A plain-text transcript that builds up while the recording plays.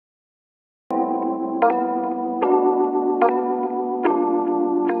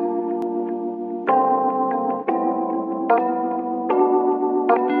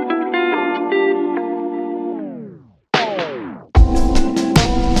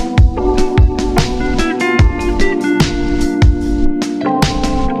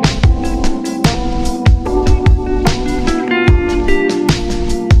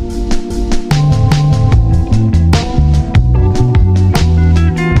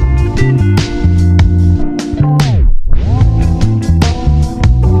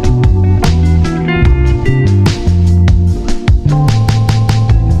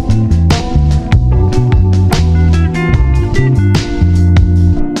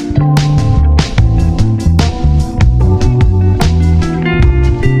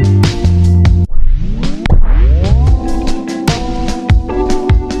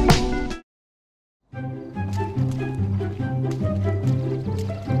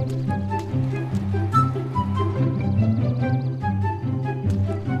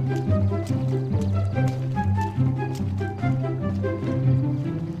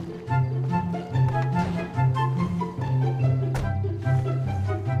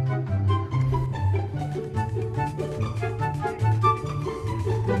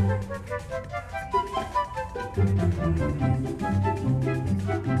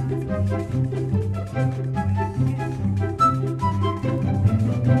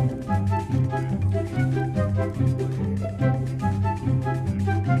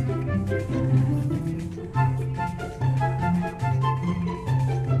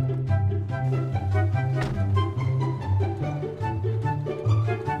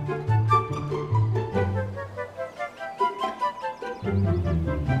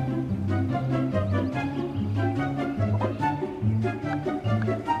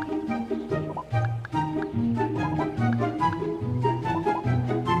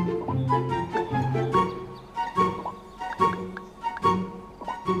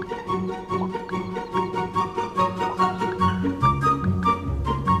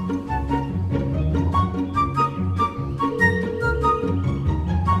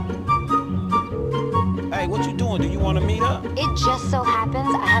It just so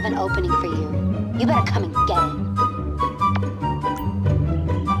happens I have an opening for you. You better come and get it.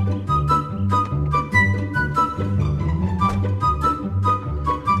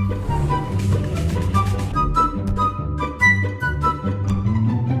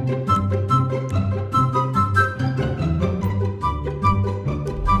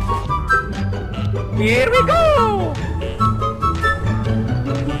 Here we go!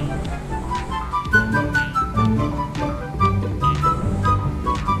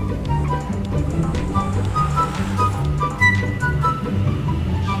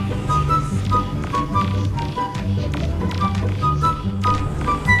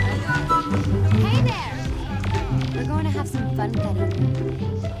 Hey there! We're going to have some fun petting.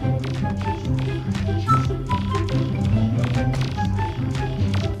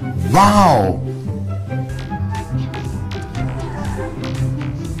 Wow!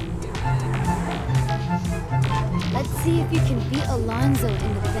 Let's see if you can beat Alonzo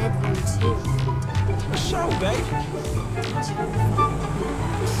in the bedroom, too. For sure, babe.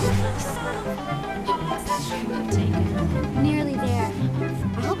 Nearly there.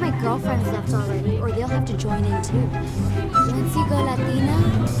 I hope my girlfriend's left already, or they'll have to join in, too. Once you go Latina,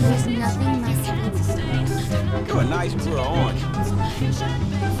 there's nothing Latino. You're a nice girl, aren't you?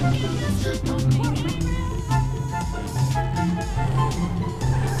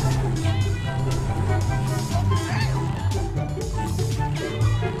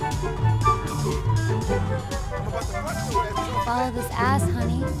 Follow this ass,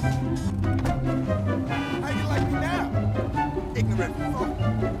 honey. How you like me now? Ignorant fuck.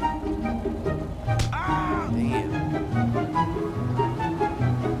 Ah! Damn.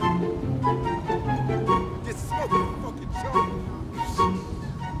 This smoking fucking joke.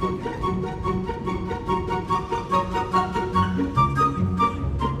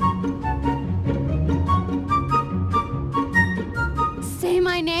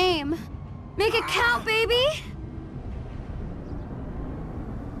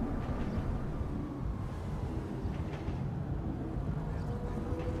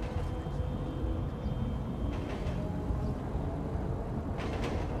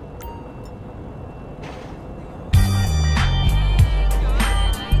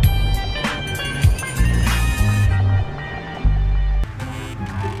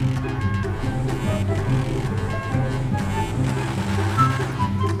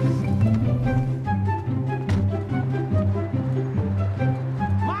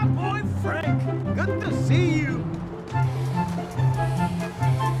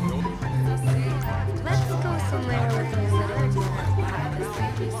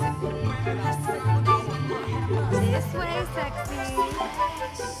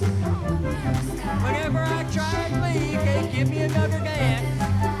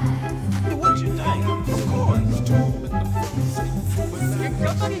 What you think? Of course. Can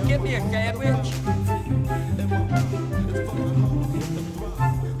somebody get me a sandwich?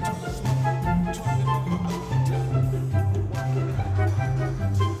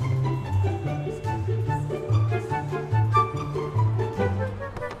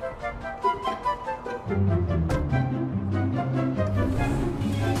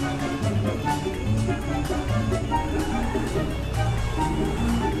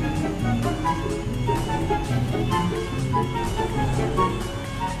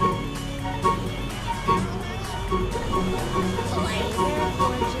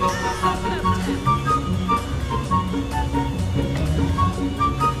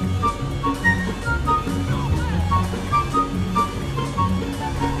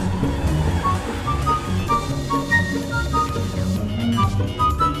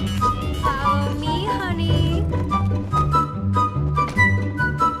 Follow me, honey.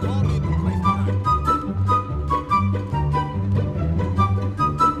 Call me the place tonight.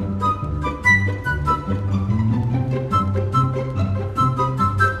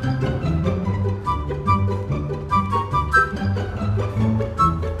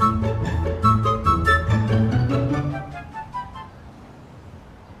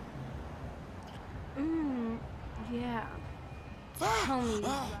 Yeah. Tell me.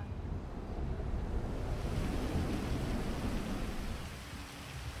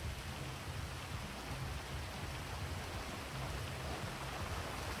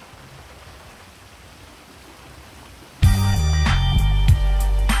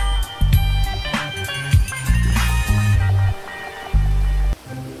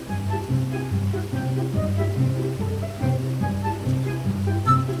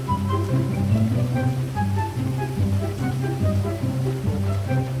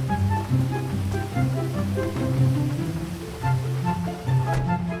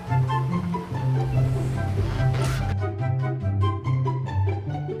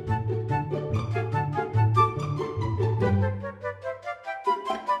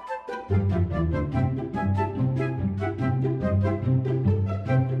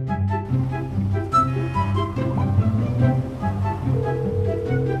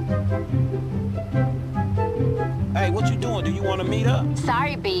 Hey, what you doing? Do you want to meet up?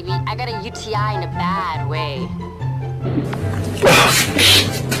 Sorry, baby. I got a UTI in a bad way.